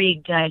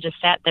intrigued, and I just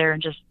sat there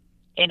and just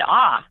in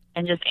awe,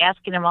 and just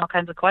asking him all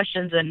kinds of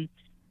questions, and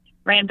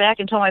ran back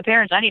and told my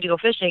parents, I need to go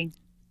fishing.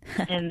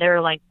 And they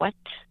were like, what?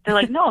 They're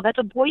like, no, that's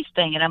a boy's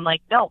thing. And I'm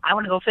like, no, I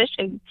want to go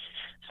fishing.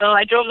 So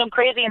I drove them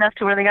crazy enough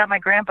to where they got my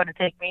grandpa to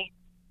take me,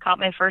 caught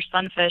my first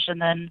sunfish,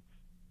 and then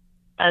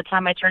by the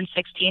time I turned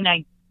 16,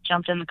 I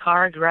jumped in the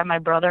car, grabbed my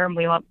brother, and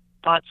we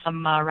bought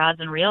some rods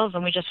and reels,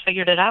 and we just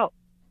figured it out.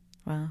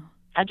 Wow.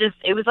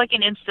 It was like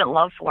an instant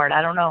love for it.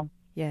 I don't know.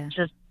 Yeah.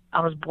 Just,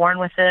 I was born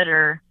with it,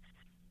 or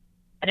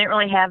I didn't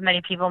really have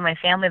many people in my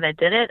family that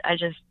did it. I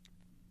just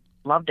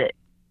loved it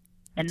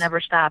and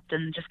never stopped,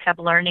 and just kept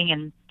learning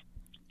and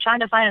trying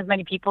to find as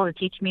many people to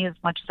teach me as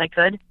much as I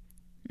could.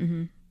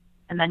 Mm-hmm.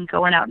 And then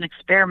going out and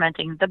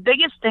experimenting. The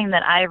biggest thing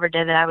that I ever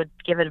did that I would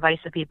give advice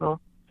to people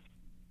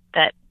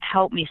that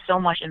helped me so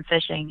much in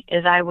fishing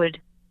is I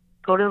would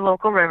go to the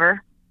local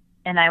river,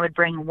 and I would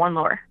bring one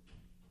lure,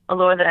 a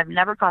lure that I've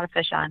never caught a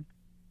fish on.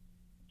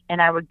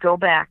 And I would go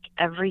back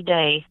every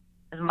day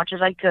as much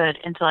as I could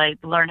until I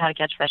learned how to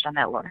catch fish on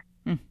that lure.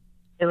 Mm.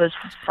 It was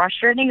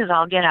frustrating as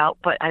all get out,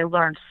 but I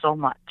learned so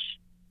much.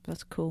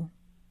 That's cool.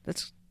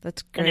 That's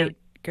great.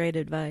 Great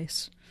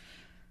advice.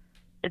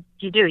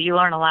 You do. You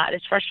learn a lot.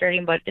 It's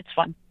frustrating, but it's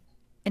fun.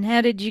 And how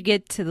did you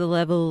get to the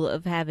level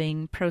of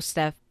having pro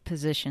staff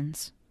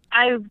positions?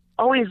 I've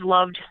always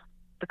loved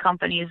the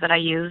companies that I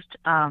used,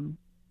 the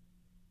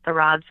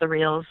rods, the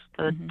reels,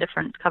 the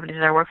different companies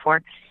that I work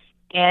for.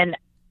 And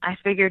I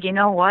figured, you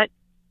know what?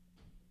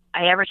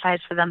 I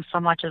advertise for them so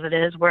much as it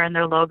is, wearing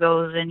their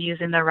logos and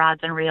using their rods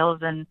and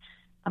reels. And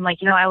I'm like,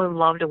 I would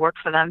love to work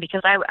for them,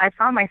 because I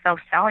found myself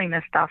selling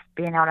this stuff,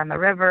 being out on the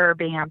river,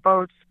 being on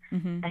boats.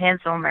 I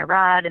hand someone my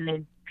rod, and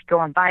they'd go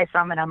and buy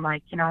some, and I'm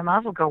like, I might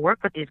as well go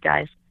work with these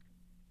guys.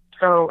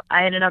 So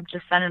I ended up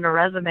just sending a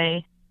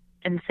resume,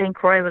 and St.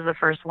 Croix was the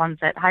first ones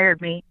that hired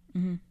me,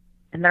 and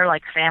they're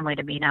like family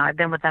to me now. I've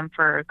been with them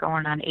for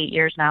going on 8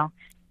 years now,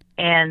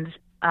 and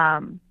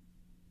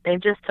they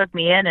just took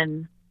me in,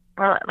 and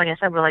like I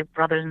said, we're like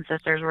brothers and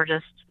sisters.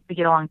 We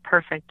get along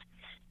perfect.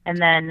 And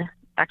then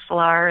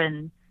XLR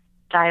and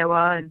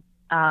Daiwa,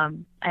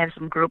 and I have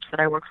some groups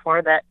that I work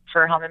for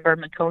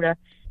Humminbird Makota.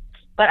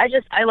 But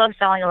I love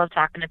selling. I love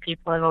talking to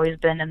people. I've always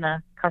been in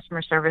the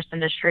customer service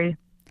industry,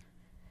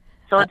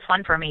 so it's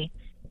fun for me.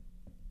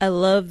 I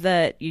love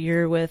that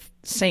you're with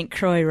St.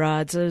 Croix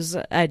rods.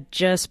 I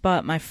just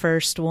bought my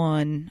first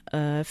one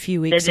a few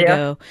weeks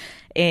ago,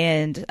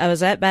 and I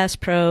was at Bass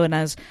Pro, and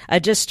I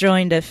just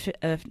joined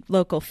a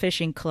local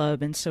fishing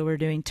club, and so we're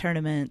doing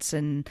tournaments,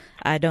 and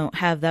I don't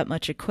have that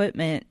much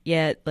equipment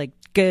yet, like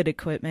good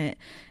equipment,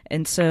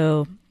 and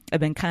so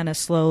I've been kind of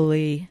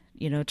slowly,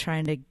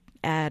 trying to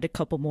add a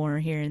couple more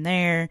here and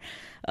there.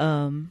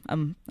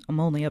 I'm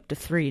only up to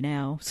 3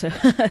 now, so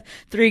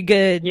 3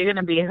 good. You're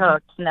gonna be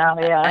hooked now,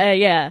 yeah.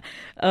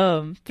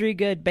 Yeah. 3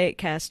 good bait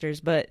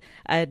casters, but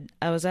I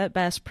was at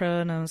Bass Pro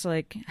and I was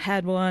like,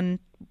 had one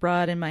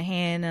rod in my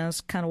hand. And I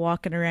was kind of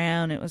walking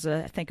around.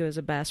 I think it was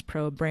a Bass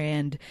Pro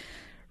brand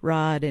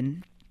rod,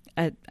 and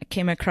I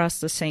came across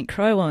the St.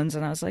 Croix ones,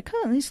 and I was like,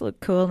 oh, these look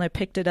cool. And I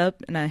picked it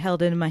up, and I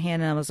held it in my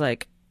hand, and I was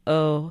like,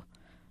 oh,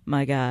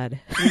 my God.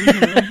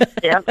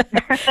 Yep.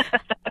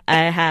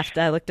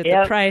 I looked at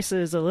the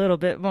prices, a little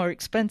bit more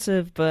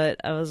expensive,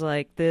 but I was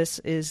like, this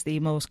is the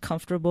most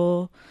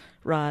comfortable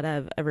rod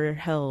I've ever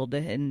held,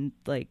 and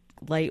like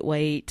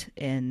lightweight,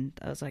 and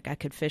I was like, I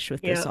could fish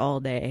with this all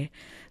day.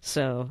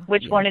 So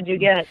which one did you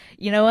get?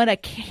 You know what? I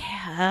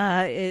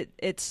can't.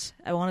 It's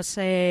I want to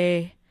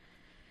say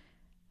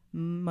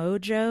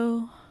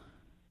Mojo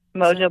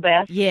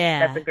Bass. Yeah,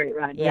 that's a great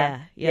rod.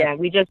 Yeah.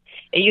 It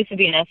used to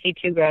be an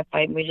SC2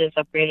 graphite, and we just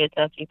upgraded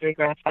to SC3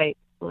 graphite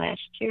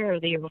last year or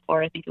the year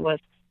before, I think it was.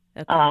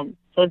 Okay.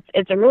 So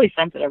it's a really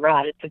sensitive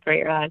rod. It's a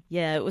great rod.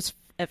 Yeah, it was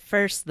at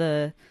first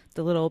the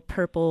little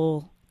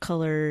purple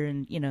color,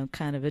 and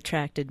kind of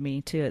attracted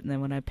me to it, and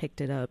then when I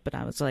picked it up, but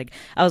I was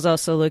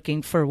also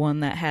looking for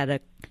one that had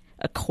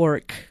a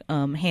cork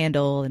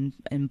handle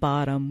and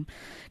bottom,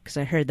 because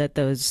I heard that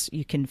those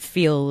you can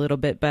feel a little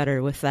bit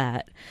better with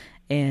that,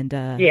 and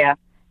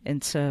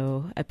and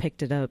so I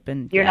picked it up,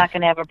 and you're not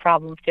going to have a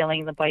problem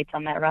feeling the bites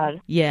on that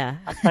rod. Yeah,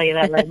 I'll tell you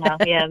that right now.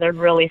 Yeah, they're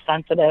really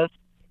sensitive.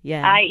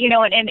 Yeah,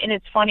 and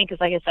it's funny because,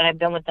 like I said, I've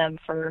been with them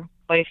for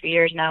quite a few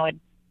years now,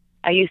 and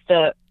I used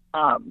to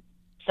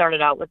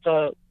started out with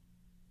the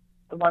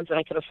ones that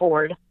I could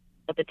afford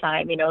at the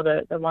time.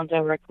 The ones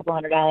that were a couple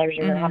 $100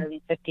 or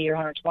 $150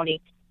 or $120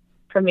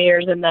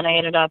 premieres, and then I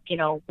ended up,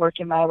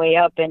 working my way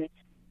up. And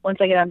once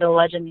I get onto the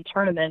Legend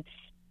tournaments,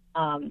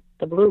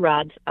 the blue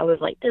rods, I was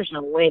like, there's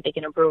no way they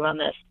can improve on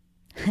this.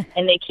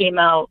 And they came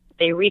out,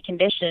 they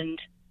reconditioned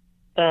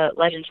the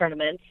Legend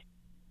tournaments,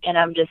 and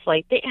I'm just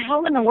like,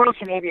 how in the world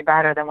can they be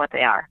better than what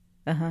they are?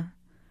 Uh-huh.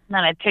 And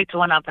then I picked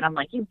one up, and I'm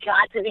like, you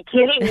got to be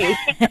kidding me.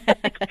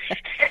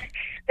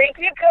 They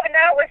keep coming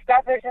out with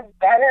stuff that's just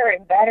better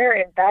and better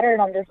and better,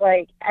 and I'm just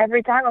like,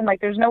 every time I'm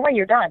like, there's no way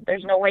you're done.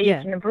 There's no way you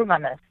can improve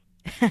on this.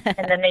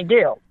 And then they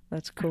do.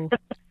 That's cool.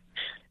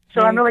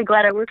 So I'm really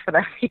glad I worked for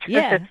them,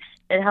 because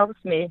it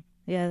helps me.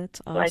 Yeah, that's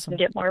awesome. So I can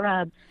get more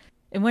rods.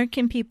 And where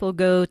can people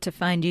go to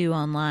find you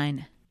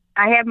online?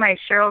 I have my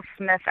Cheryl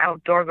Smith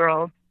Outdoor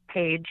Girl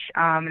page,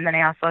 and then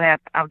I also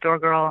have Outdoor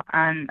Girl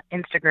on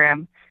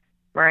Instagram,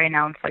 where I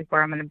announce like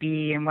where I'm going to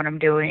be and what I'm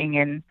doing,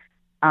 and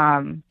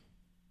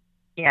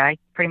I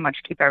pretty much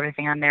keep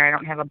everything on there. I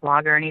don't have a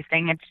blog or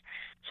anything.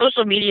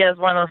 Social media is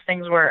one of those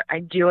things where I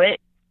do it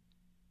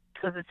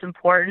because it's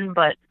important,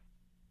 but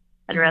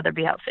I'd rather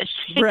be out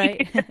fishing.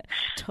 Right.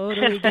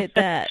 Totally get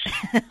that.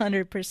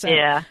 100%.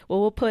 Yeah.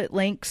 Well, we'll put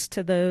links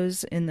to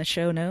those in the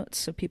show notes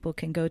so people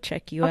can go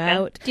check you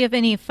out. Do you have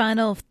any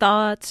final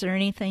thoughts or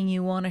anything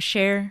you want to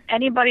share?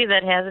 Anybody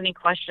that has any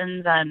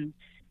questions on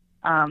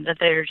that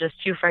they're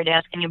just too afraid to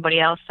ask anybody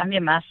else, send me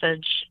a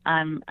message.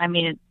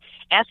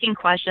 Asking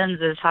questions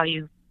is how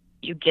you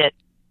get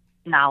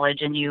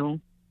knowledge, and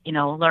you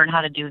learn how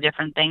to do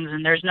different things.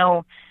 And there's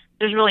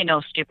really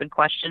no stupid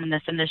question in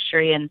this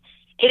industry. And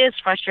it is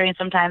frustrating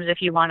sometimes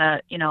if you want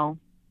to,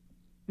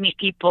 meet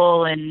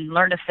people and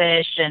learn to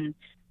fish. And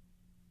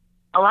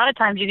a lot of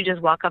times you can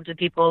just walk up to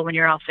people when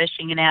you're out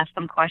fishing and ask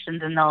them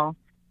questions, and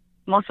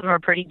most of them are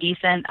pretty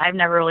decent. I've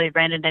never really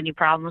ran into any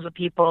problems with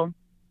people.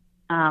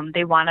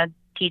 They want to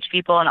teach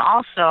people. And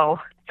also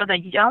for the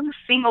young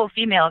single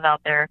females out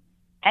there,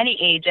 any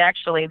age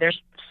actually,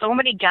 there's so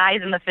many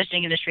guys in the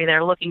fishing industry that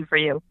are looking for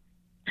you.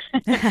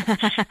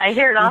 I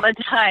hear it all the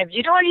time.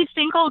 You know any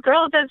single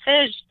girls that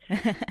fish?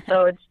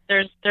 So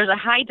there's a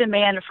high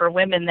demand for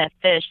women that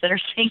fish that are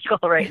single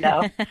right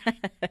now.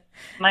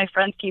 My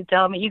friends keep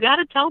telling me, you got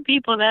to tell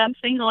people that I'm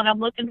single and I'm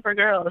looking for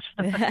girls.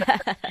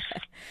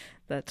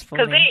 That's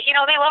funny. Because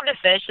they love to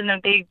fish, and then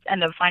they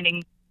end up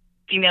finding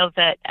females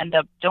that end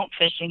up don't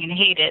fishing and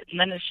hate it, and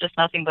then it's just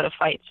nothing but a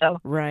fight. So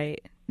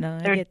right. No,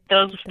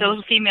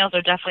 those females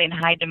are definitely in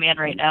high demand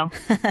right now.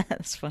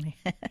 That's funny.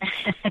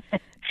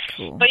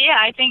 Cool. But yeah,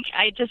 I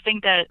just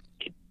think that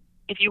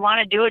if you want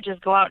to do it,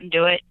 just go out and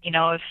do it.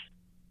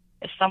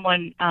 If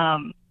someone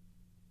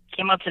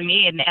came up to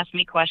me and asked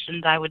me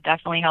questions, I would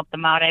definitely help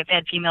them out. I've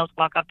had females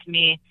walk up to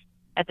me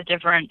at the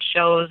different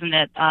shows and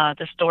at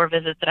the store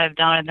visits that I've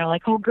done, and they're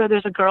like, "Oh, good,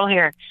 there's a girl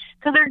here,"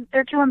 because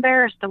they're too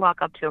embarrassed to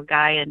walk up to a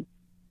guy, and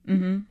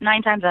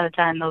 9 times out of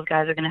 10, those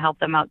guys are going to help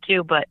them out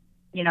too. But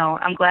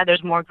I'm glad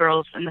there's more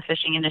girls in the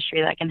fishing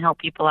industry that can help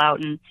people out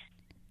and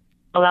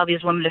allow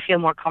these women to feel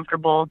more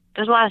comfortable.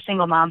 There's a lot of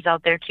single moms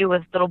out there too,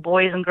 with little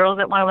boys and girls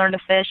that want to learn to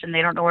fish and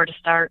they don't know where to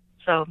start.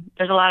 So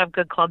there's a lot of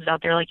good clubs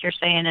out there, like you're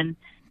saying, and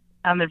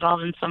I'm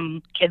involved in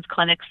some kids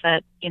clinics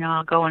that,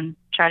 I'll go and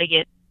try to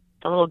get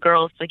the little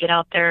girls to get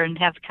out there and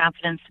have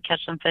confidence to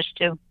catch some fish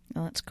too.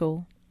 Oh, that's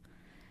cool.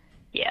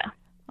 Yeah.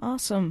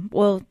 Awesome.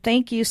 Well,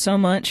 thank you so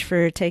much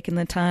for taking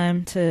the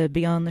time to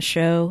be on the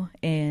show.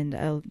 And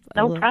no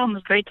problem. It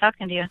was great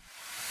talking to you.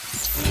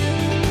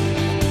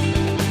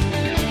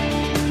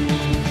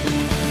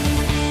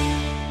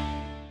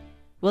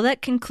 Well,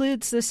 that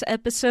concludes this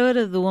episode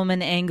of the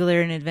Woman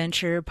Angler and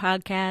Adventurer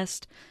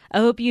podcast. I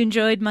hope you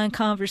enjoyed my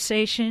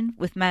conversation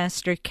with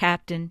Master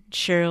Captain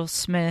Cheryl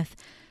Smith.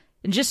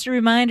 And just a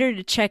reminder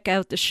to check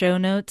out the show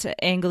notes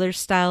at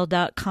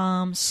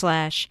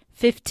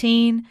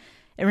anglerstyle.com/15.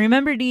 And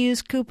remember to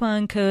use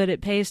coupon code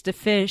It Pays to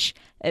Fish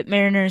at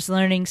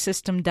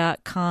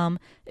marinerslearningsystem.com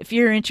if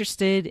you're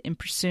interested in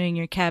pursuing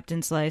your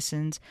captain's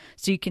license,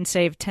 so you can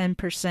save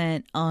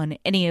 10% on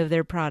any of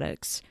their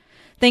products.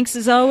 Thanks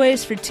as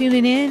always for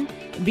tuning in.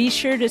 Be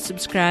sure to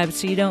subscribe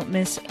so you don't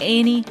miss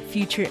any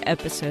future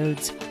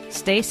episodes.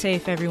 Stay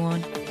safe,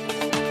 everyone.